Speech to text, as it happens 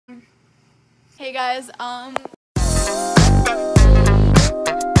Hey guys,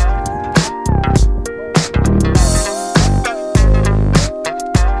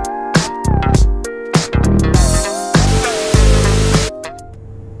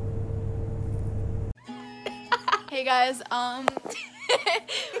 Hey guys,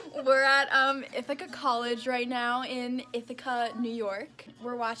 we're at Ithaca College right now in Ithaca, New York.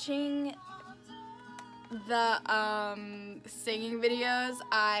 We're watching the singing videos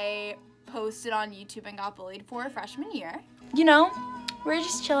I posted on YouTube and got bullied for freshman year. You know, we're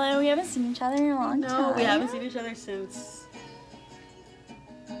just chilling. We haven't seen each other in a long time. No, we haven't seen each other since...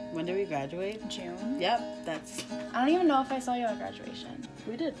 When did we graduate? June. Yep, that's... I don't even know if I saw you at graduation.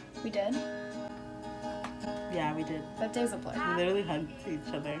 We did. We did? Yeah, we did. That day's a blur. We literally hugged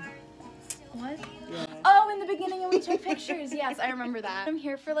each other. What? Yeah. Oh, in the beginning and we took pictures. Yes, I remember that. I'm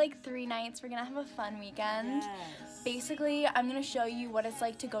here for like 3 nights. We're gonna have a fun weekend. Yes. Basically, I'm gonna show you what it's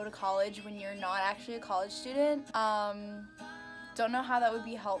like to go to college when you're not actually a college student. Don't know how that would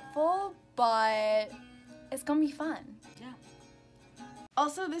be helpful, but it's gonna be fun. Yeah.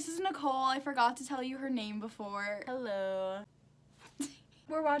 Also, this is Nicole. I forgot to tell you her name before. Hello.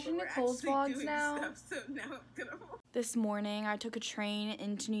 We're watching Nicole's vlogs now. Stuff, so now I'm gonna... This morning, I took a train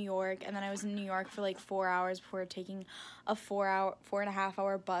into New York, and then I was in New York for like 4 hours before taking a 4.5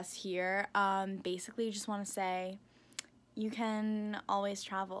 hour bus here. Basically, just want to say, you can always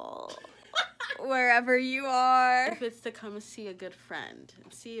travel wherever you are. If it's to come and see a good friend,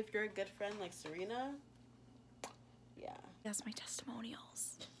 and see if you're a good friend like Serena, yeah. That's my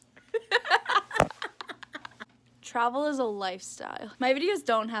testimonials. Travel is a lifestyle. My videos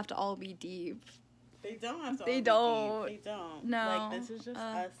don't have to all be deep. They don't have to. They all don't. Be deep. They don't. No. Like, this is just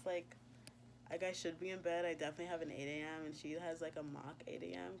us. Like I should be in bed. I definitely have an 8 a.m. and she has like a mock 8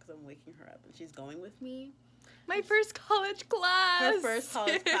 a.m. because I'm waking her up and she's going with me. My first college class. Her first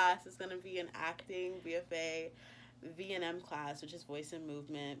college class is gonna be an acting BFA V&M class, which is voice and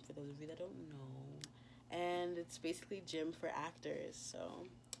movement for those of you that don't know, and it's basically gym for actors. So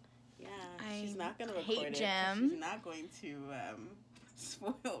yeah, she's not gonna record hate it. gym. She's not going to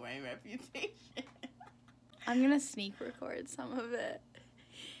spoil my reputation. I'm gonna sneak record some of it.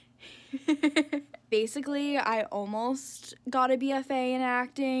 Basically, I almost got a BFA in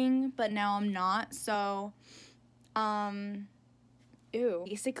acting, but now I'm not, so, ew.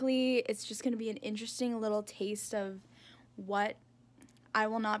 Basically, it's just gonna be an interesting little taste of what I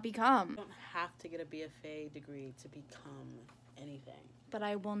will not become. You don't have to get a BFA degree to become anything. But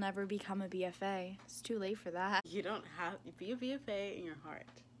I will never become a BFA. It's too late for that. You don't have to be a BFA in your heart.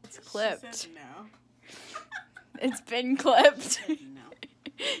 It's clipped. She said no. It's been clipped. No.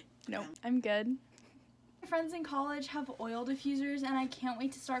 No, I'm good. My friends in college have oil diffusers, and I can't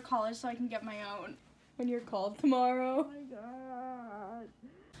wait to start college so I can get my own when you're called tomorrow. Oh my god.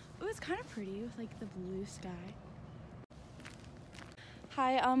 It was kind of pretty with like the blue sky.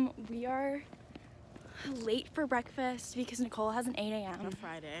 Hi, we are late for breakfast because Nicole has an 8 a.m.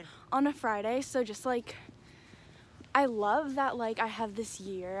 on a Friday, so just like, I love that like I have this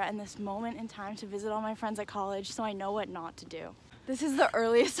year and this moment in time to visit all my friends at college, so I know what not to do. This is the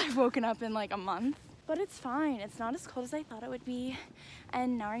earliest I've woken up in like a month, but it's fine. It's not as cold as I thought it would be,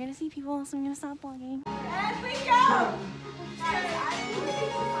 and now we're gonna see people, so I'm gonna stop vlogging. And we go!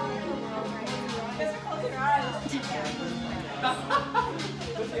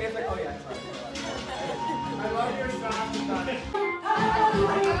 I love your song.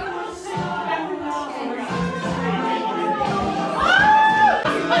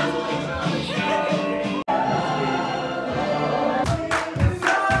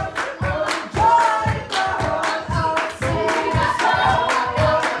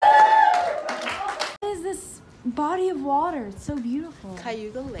 What is this body of water? It's so beautiful.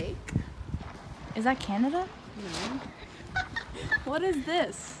 Cayuga Lake. Is that Canada? No. What is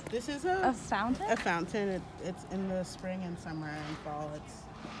this? This is A fountain? a fountain. It's in the spring and summer and fall. It's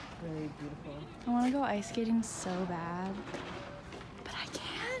really beautiful. I want to go ice skating so bad, but I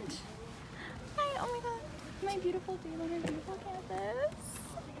can't. Oh my god, my beautiful day on our beautiful campus.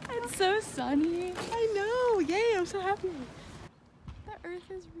 It's so sunny. I know. Yay! I'm so happy. The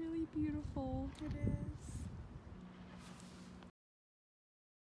earth is really beautiful. It is.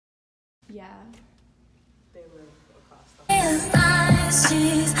 Yeah. They live across the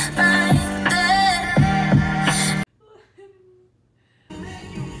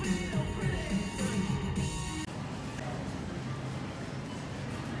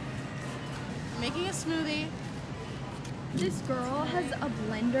Making a smoothie. This girl has a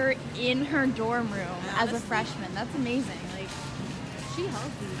blender in her dorm room as a freshman. That's amazing. Like, she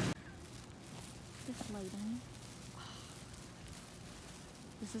healthy. This lighting.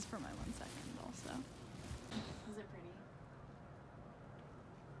 This is for my 1 second also. Is it pretty?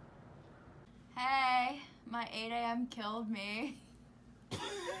 Hey, my 8 a.m. killed me.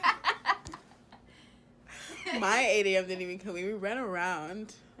 My 8 a.m. didn't even kill me. We ran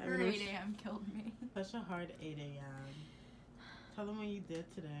around. Her 8 a.m. killed me. Such a hard 8 a.m. Tell them what you did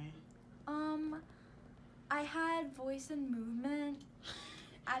today. I had voice and movement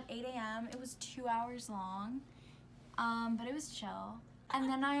at 8 a.m. It was 2 hours long, but it was chill. And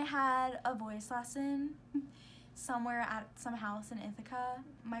then I had a voice lesson somewhere at some house in Ithaca.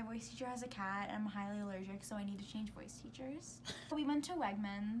 My voice teacher has a cat, and I'm highly allergic, so I need to change voice teachers. We went to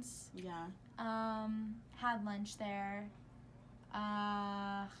Wegmans. Yeah. Had lunch there.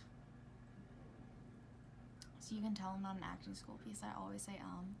 So you can tell I'm not an acting school piece. I always say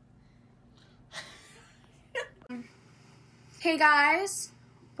Hey guys,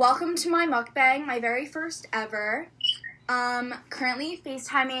 welcome to my mukbang, my very first ever. Currently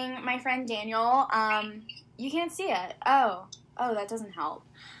FaceTiming my friend Daniel. You can't see it. Oh, that doesn't help.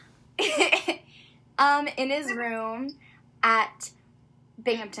 In his room at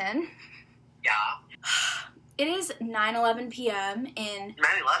Binghamton. Yeah. It is 9:11 p.m. in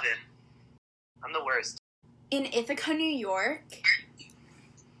 9/11. I'm the worst. in Ithaca, New York.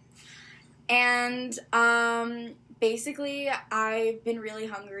 And basically I've been really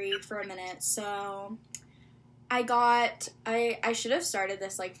hungry for a minute, so I should have started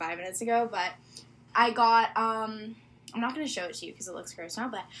this like 5 minutes ago, but I got I'm not gonna show it to you because it looks gross now,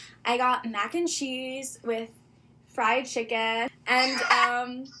 but I got mac and cheese with fried chicken,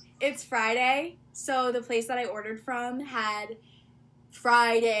 and it's Friday, so the place that I ordered from had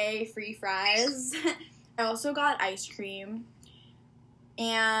Friday free fries. I also got ice cream,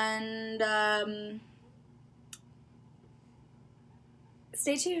 and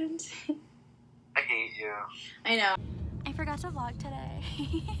stay tuned. I hate you. I know. I forgot to vlog today,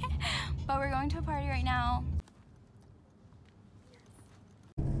 but we're going to a party right now.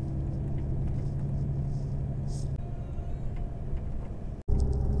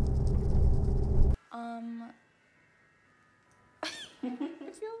 I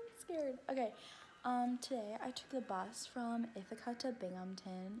feel scared. Okay, today I took the bus from Ithaca to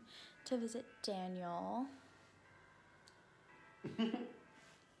Binghamton to visit Daniel.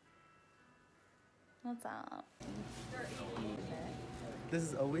 What's up? This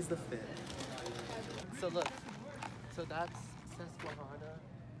is always the fit. So look, so that's Susquehanna.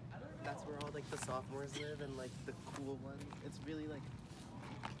 That's where all like the sophomores live and like the cool ones. It's really like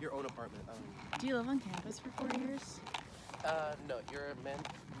your own apartment. Do you live on campus for 4 years? No, you're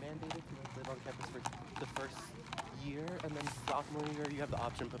mandated to like, live on campus for the first year, and then sophomore year you have the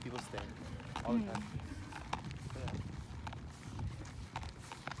option, but people stay all the time.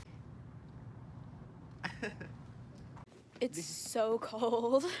 Yeah. It's so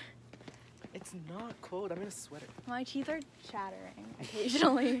cold. It's not cold. I'm in a sweater. My teeth are chattering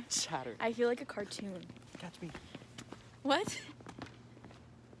occasionally. Chatter. I feel like a cartoon. Catch me. What? I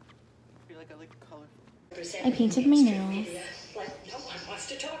feel like I like colorful. I painted my nails. Like no one wants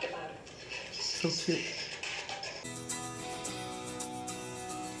to talk about it. So cute.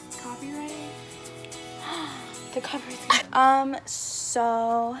 Copyright? The copyright.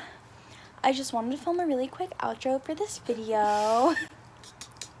 So I just wanted to film a really quick outro for this video.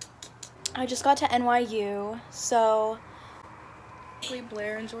 I just got to NYU, so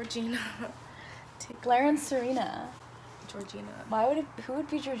Blair and Georgina. Blair and Serena. Georgina. Who would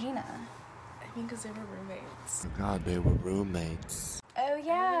be Georgina? I think because they were roommates. Oh God, they were roommates. Oh They haven't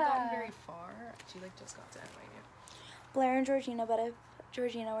yeah. gotten very far. She like just got to NYU. Blair and Georgina, but if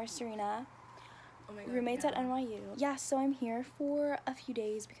Georgina or Serena. Oh my God. Roommates yeah. at NYU. Yeah, so I'm here for a few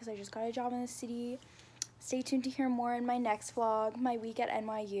days because I just got a job in the city. Stay tuned to hear more in my next vlog, my week at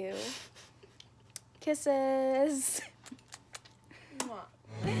NYU. Kisses.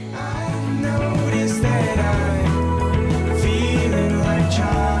 Mwah.